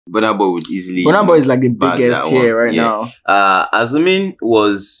Burna Boy would easily. Burna Boy is like the biggest here right now. Assuming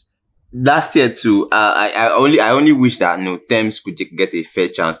was last year too. I only wish that Thames could get a fair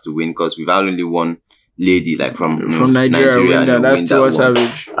chance to win, because we've only one lady like from Nigeria. That's too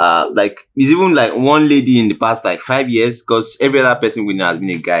savage. Like it's even like one lady in the past like 5 years, because every other person winner has been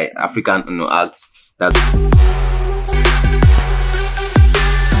a guy, African act.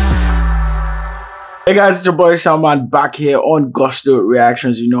 Hey guys, it's your boy Salman back here on Gusto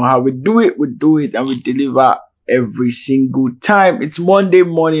Reactions. You know how we do it, and we deliver every single time. It's Monday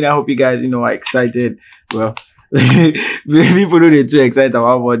morning. I hope you guys, are excited. Well, people know they're too excited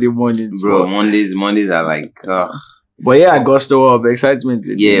about Monday mornings. Bro, Mondays are like... But yeah, Gusto of excitement.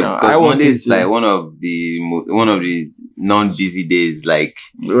 Yeah, because Monday is like one of the non-busy days, like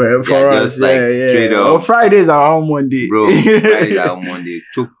for us, straight up. Oh, Fridays are on Monday, bro. Fridays are on Monday,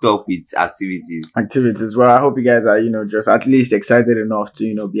 choked up with activities. Well, I hope you guys are, just at least excited enough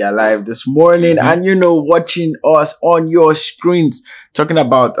to, be alive this morning and watching us on your screens. Talking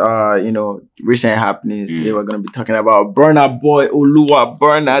about recent happenings. Today we're gonna be talking about Burna Boy,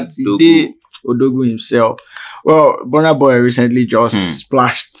 Burna today. Odogwu himself. Well, Burna Boy recently just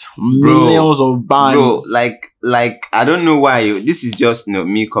splashed millions of bands. Bro, like I don't know why. This is just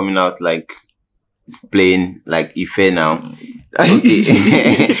me coming out like playing like Ife now. Okay.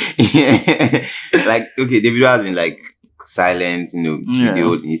 Like Davido has been like silent, the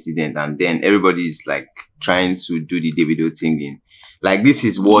old incident, and then everybody's like trying to do the Davido thing. Like this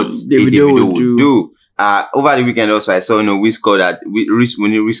is what Davido would do. Over the weekend also I saw WIZKID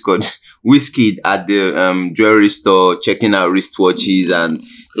at the jewelry store checking out wristwatches, and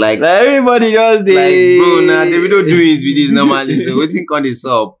like everybody does this. Like bro, now Davido doing his videos normally, so waiting on this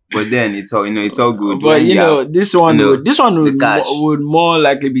up. But then it's all it's all good. But this one would more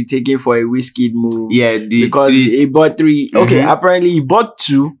likely be taken for a WIZKID move. Yeah, because he bought 3. Okay, apparently he bought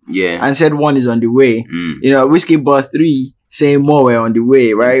 2. Yeah, and said 1 is on the way. WIZKID bought 3. Saying more were on the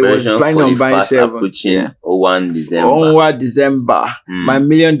way, right? He was planning on buying 7. 1 December. 1 December. My $1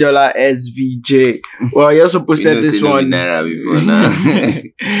 million SVJ. Well, he also posted this one.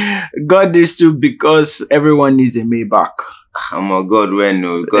 Got this too because everyone needs a Maybach. Oh my God, when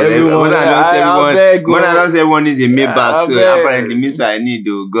no? Because when I don't say everyone needs a Maybach, so apparently means I need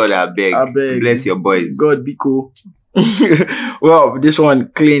to. God, I beg. Bless your boys. God be cool. Well, this one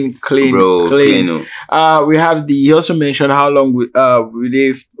clean. Bro, clean. We have he also mentioned how long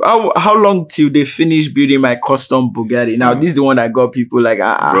how long till they finish building my custom Bugatti. Now this is the one that got people like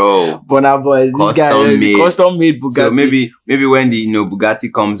bro, Burna Boy, this guy custom made Bugatti. So maybe when the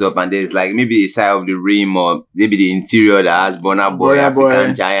Bugatti comes up and there's like maybe a side of the rim, or maybe the interior that has Burna Boy,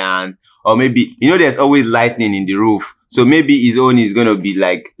 African Giant, or maybe there's always lightning in the roof. So maybe his own is gonna be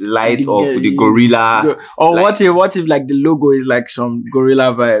like light of the gorilla. Or like, what if like the logo is like some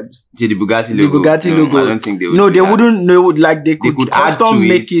gorilla vibes? The Bugatti logo. The Bugatti logo. I don't think they would. No, they wouldn't. They would like they could custom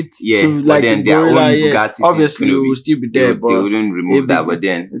make it to like then the their gorilla. Own Bugatti obviously, it will still be there, but they wouldn't remove that. But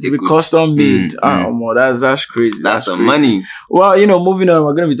then it's be custom made. That's crazy. That's some money. Well, moving on,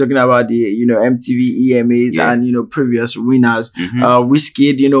 we're gonna be talking about the MTV EMAs and previous winners.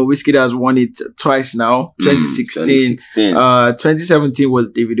 WIZKID, WIZKID has won it twice now. 2016. 2017 was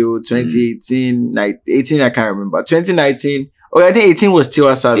Davido. 2018, 18 I can't remember. 2019. Okay, I think 18 was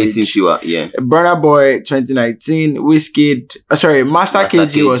Tiwa Savage. 18 Tiwa, yeah. Burna Boy 2019. WIZKID. Master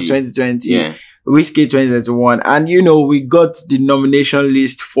KG was 2020. Yeah. WIZKID 2021, and we got the nomination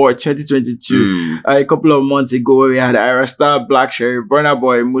list for 2022 a couple of months ago, where we had Ira Star, Black Sherry, Burna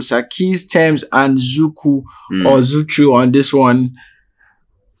Boy, Musa Keys, Thames, and Zuku or Zuchu on this one.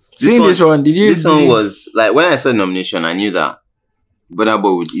 This one was like when I saw nomination, I knew that Burna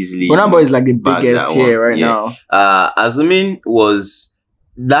Boy would easily. Burna Boy is like the biggest here right now. Assuming was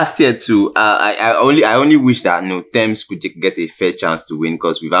last year too. I only wish that Thames could get a fair chance to win,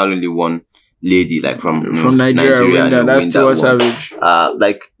 because we've only one lady like from Nigeria. That's too savage.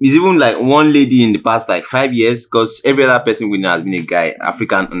 Like it's even like one lady in the past like 5 years, because every other person winner has been a guy,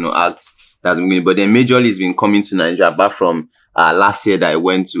 African act. That's been winning, but then majorly has been coming to Nigeria, apart from last year that I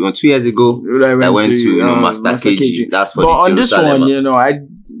went to 2 years ago. I went to Master KG. That's for but the on this one,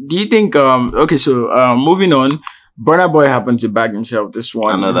 do you think moving on, Burna Boy happened to bag himself this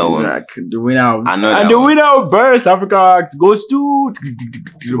one. Another one. Like the winner the winner of Burst Africa Act goes to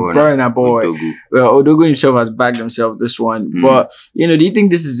Burna Boy. Odogwu. Well, Odogwu himself has bagged himself this one. But do you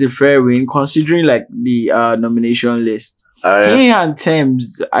think this is a fair win, considering like the nomination list? He and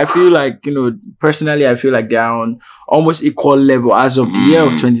Thames, I feel like, personally, I feel like they're on almost equal level as of the year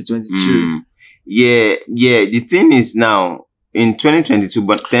of 2022. Yeah. The thing is now, in 2022,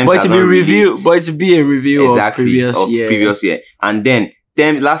 but Thames to be a review exactly, of previous year. And then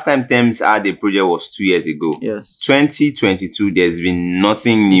last time Thames had a project was 2 years ago. Yes. 2022, there's been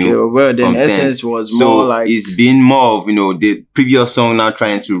nothing new. Okay, well, then from Essence Thames. was So more like it's been more of, the previous song now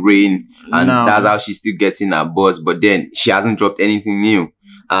trying to reign, and No. that's how she's still getting her buzz. But then she hasn't dropped anything new.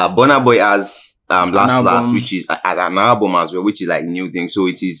 Burna Boy has last, which is an album as well, which is like new thing. So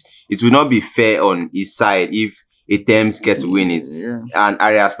it will not be fair on his side if a Thames get to win it. Yeah. And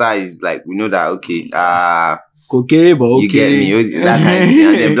Arya Star is like, we know that, okay, Kokere, but okay. you get me, that kind of thing.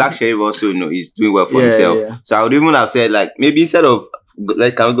 And then Black Sherif also, is doing well for himself. Yeah. So I would even have said, like, maybe instead of,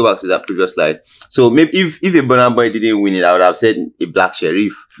 like, can we go back to that previous slide? So maybe if a Burna Boy didn't win it, I would have said a Black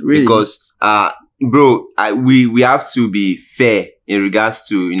Sherif. Really? Because, bro, we have to be fair in regards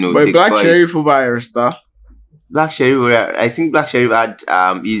to, But the Black boys. Sherif over Arya Star. Black Sherif, I think Black Sherif had,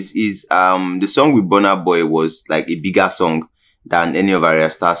 the song with Burna Boy was like a bigger song than any of Arya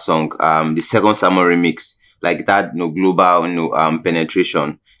Star's song. The second summer remix, like that, global,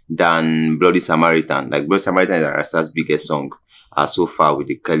 penetration than Bloody Samaritan. Like Bloody Samaritan is Arya Star's biggest song so far with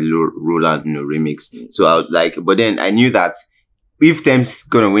the Kelly Rowland, remix. So I was like, but then I knew that if Thames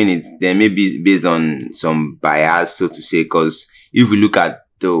gonna win it, then maybe it's based on some bias, so to say, because if we look at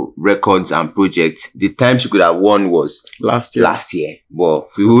the records and projects, the time she could have won was last year. Well,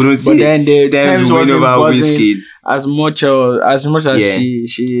 we wouldn't see. But then the Thames win wasn't over buzzing WIZKID as much as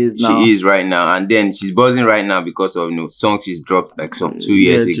she is now. She is right now, and then she's buzzing right now because of songs she's dropped like some 2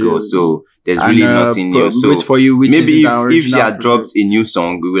 years ago. So there's really nothing new. So Wait for you, which maybe is if she had dropped a new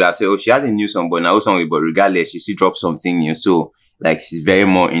song, we would have said, oh, she has a new song, but now song, but regardless, she still dropped something new. So like she's very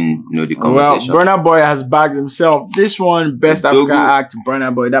more in the conversation. Well, Burna Boy has bagged himself. This one, Best African Act,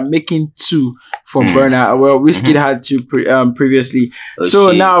 Burna Boy. They're making 2 for Burna. Well, WIZKID had 2 previously. Okay.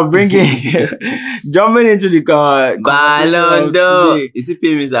 So now jumping into the Balondo. Is it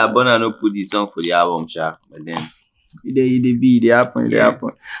famous that Burna no put the song for the album, sha? But then they happen.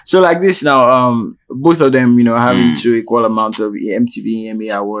 So like this now, both of them, having 2 equal amounts of MTV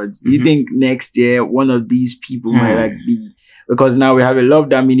EMA awards. Do you think next year one of these people might be? Because now we have a Love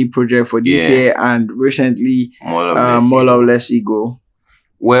That Mini project for this year, and recently More Love Less Ego.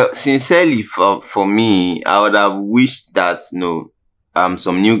 Well, sincerely, for me, I would have wished that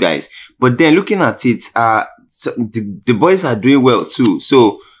some new guys. But then looking at it, so the boys are doing well too.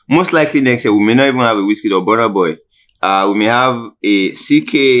 So most likely next year we may not even have a WIZKID or Burna Boy. We may have a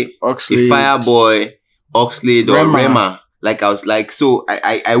CK, Oxlade, a Fireboy, Oxlade, or Rema. Like I was like, so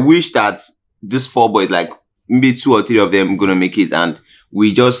I wish that these 4 boys, like maybe 2 or 3 of them gonna make it, and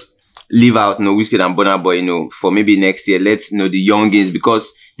we just leave out WIZKID and Burna Boy, for maybe next year. Let's the youngins,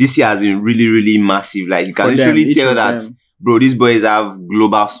 because this year has been really, really massive. Like you can literally tell that, bro, these boys have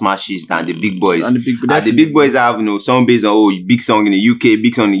global smashes than the big boys. And the big boys have song based on big song in the UK,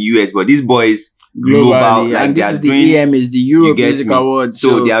 big song in the US, but these boys global, like and this is the EM, is the Europe Music Awards.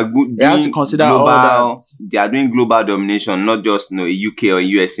 So they are good. They have to consider global, all that. They are doing global domination, not just a UK or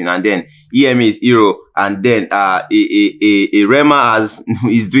US thing. And then EM is Euro, and then a Rema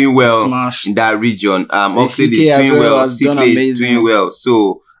is doing well in that region. Oxlade is doing well. CK is doing well.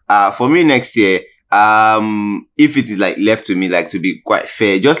 So for me next year, if it is like left to me, like to be quite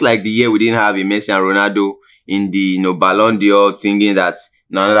fair, just like the year we didn't have a Messi and Ronaldo in the Ballon d'Or, thinking that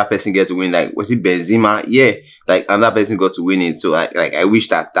another person get to win, like was it Benzema? Yeah, like another person got to win it. So I wish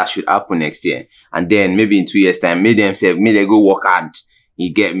that should happen next year, and then maybe in 2 years time, may they go work hard.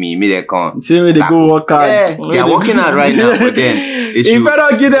 You get me? May they come. See, may they go work hard. Yeah, they are working hard right now, but then you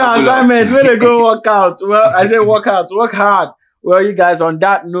better give them assignment. May they go work out. Well, I say work out, work hard. Well, you guys, on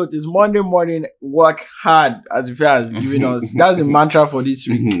that note, it's Monday morning. Work hard, as if has given us. That's the mantra for this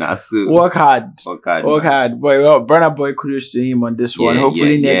week. Work hard. Work hard. Boy, well, Burna Boy, kudos to him on this one.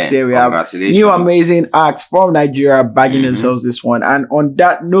 Hopefully next year we have new amazing acts from Nigeria bagging themselves this one. And on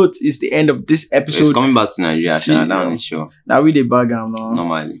that note, is the end of this episode. It's coming back to Nigeria. Now we the bag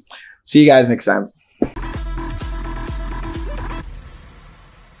normally. See you guys next time.